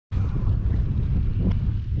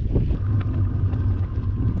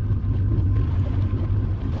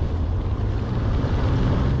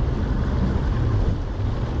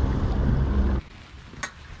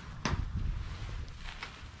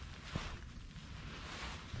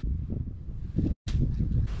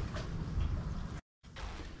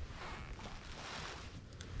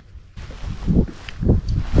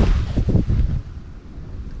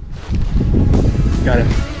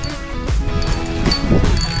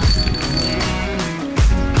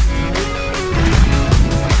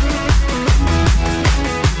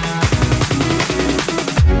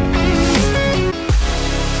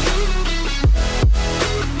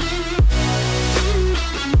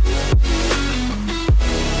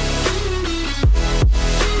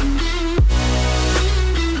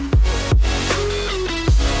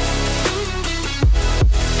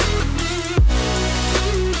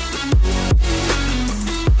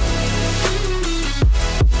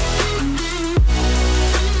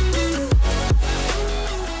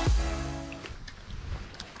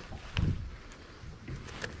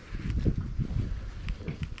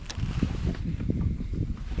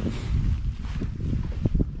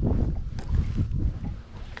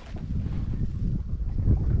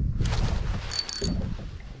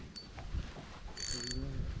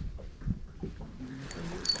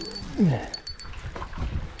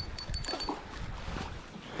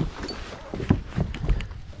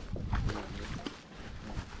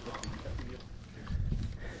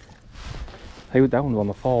Hey, that one's on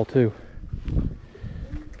the fall too.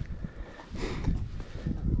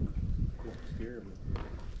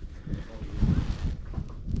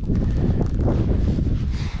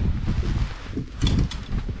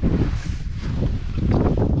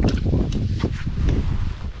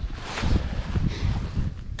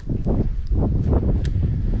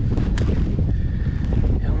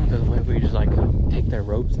 Their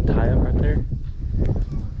ropes and tie up right there.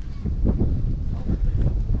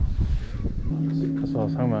 That's what I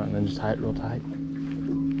was talking about, and then just tie it real tight.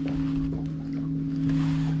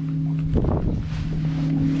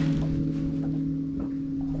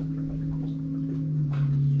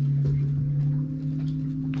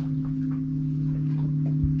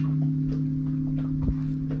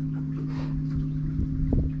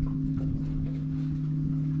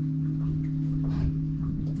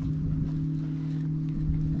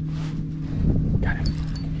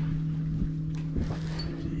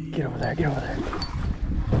 Get over there, get over there.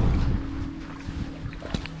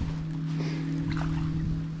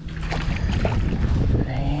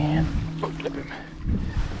 And flip him.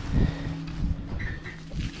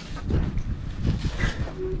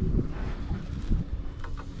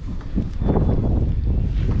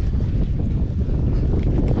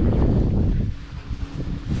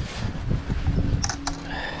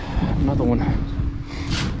 Another one.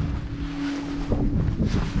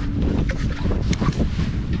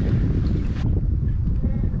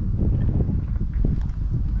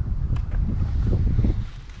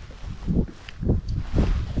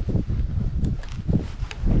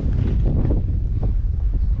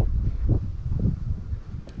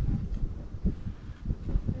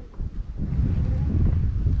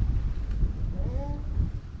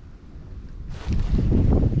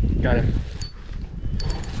 Got him.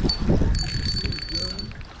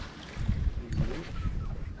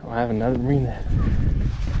 I have another marine there.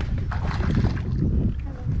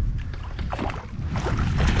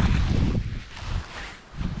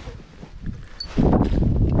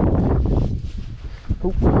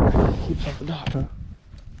 Oh, keeps off the dock, huh?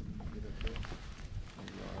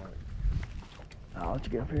 I'll let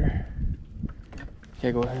you get up here.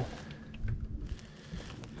 Okay, go ahead.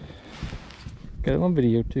 Got it on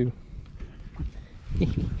video too.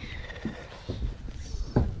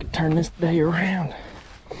 Turn this day around.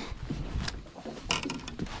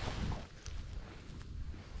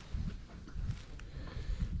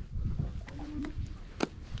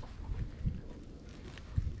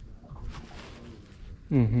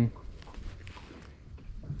 Mm-hmm.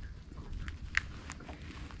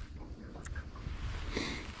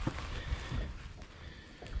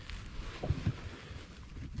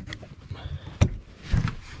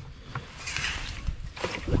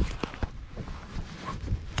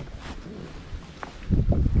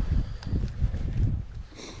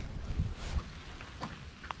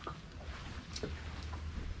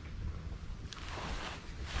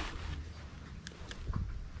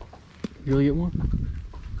 You really get one?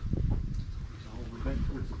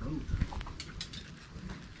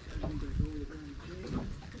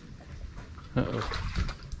 Uh-oh.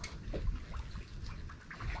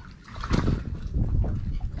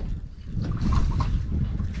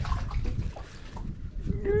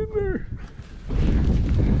 Get in there.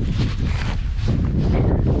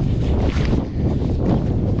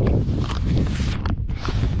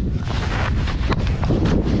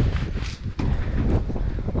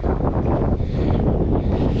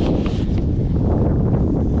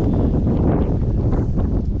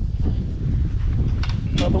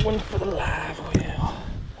 Another one for the live well.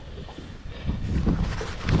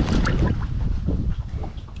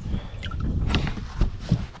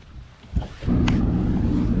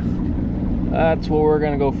 That's where we're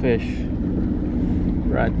gonna go fish.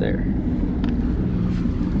 Right there.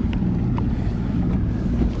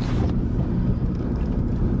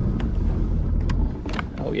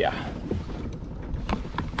 Oh yeah.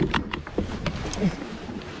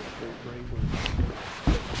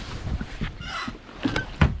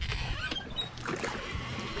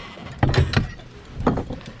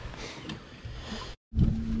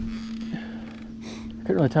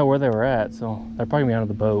 Couldn't really tell where they were at, so they're probably gonna be out of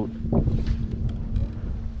the boat.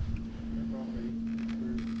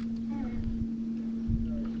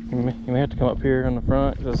 You may have to come up here on the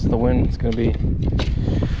front because the wind's gonna be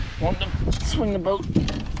wanting to swing the boat.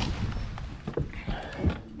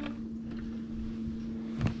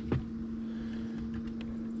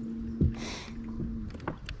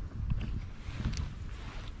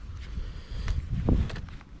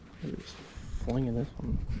 Just flinging this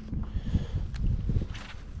one.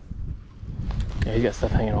 Yeah, he's got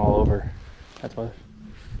stuff hanging all over. That's why.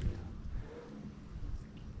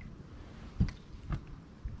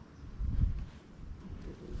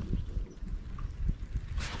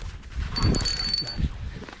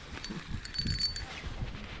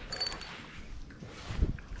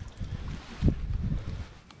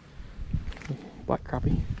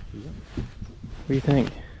 crappie? Yeah. What do you think?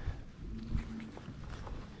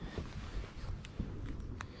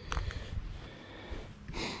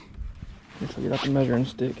 Guess I'll get out the measuring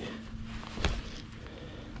stick.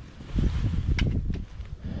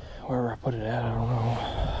 Wherever I put it at, I don't know.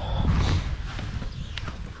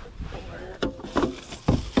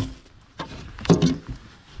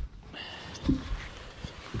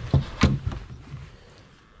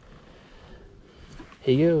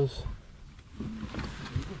 He goes.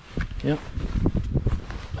 Yep.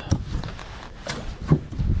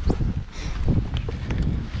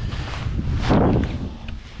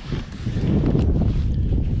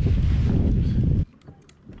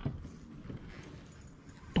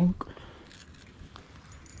 Donk.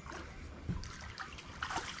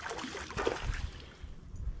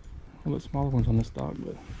 A little bit smaller ones on this dog,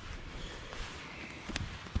 but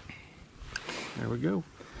there we go.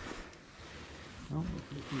 Oh,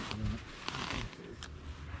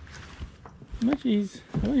 Munchies.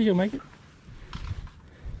 Oh, you'll make it.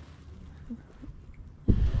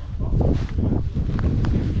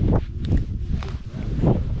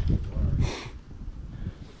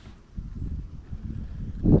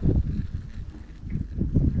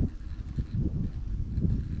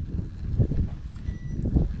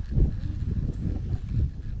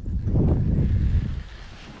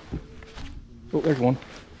 Oh, there's one.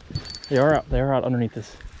 They are out. They are out underneath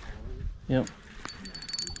this. Yep.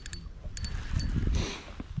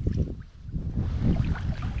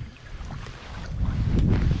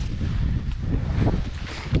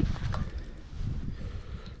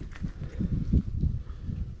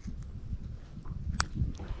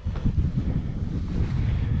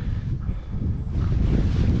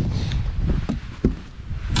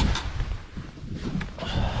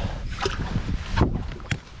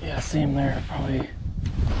 Yeah, I see him there. Probably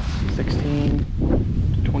 16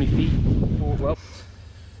 to 20 feet. Well,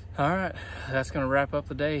 all right, that's gonna wrap up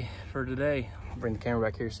the day for today. I'll bring the camera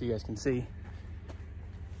back here so you guys can see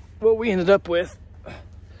what we ended up with.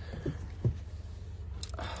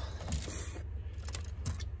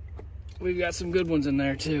 We've got some good ones in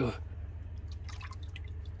there too.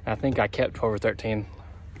 I think I kept 12 or 13.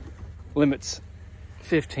 Limits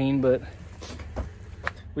 15, but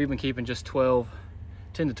we've been keeping just 12,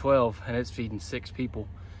 10 to 12, and it's feeding 6 people.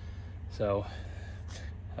 So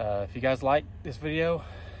if you guys like this video,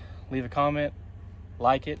 leave a comment,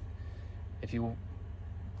 like it. If you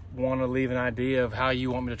want to leave an idea of how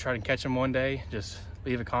you want me to try to catch them one day, just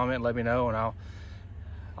leave a comment, let me know, and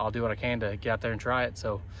I'll do what I can to get out there and try it.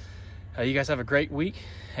 So you guys have a great week,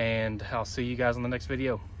 and I'll see you guys on the next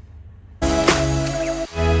video.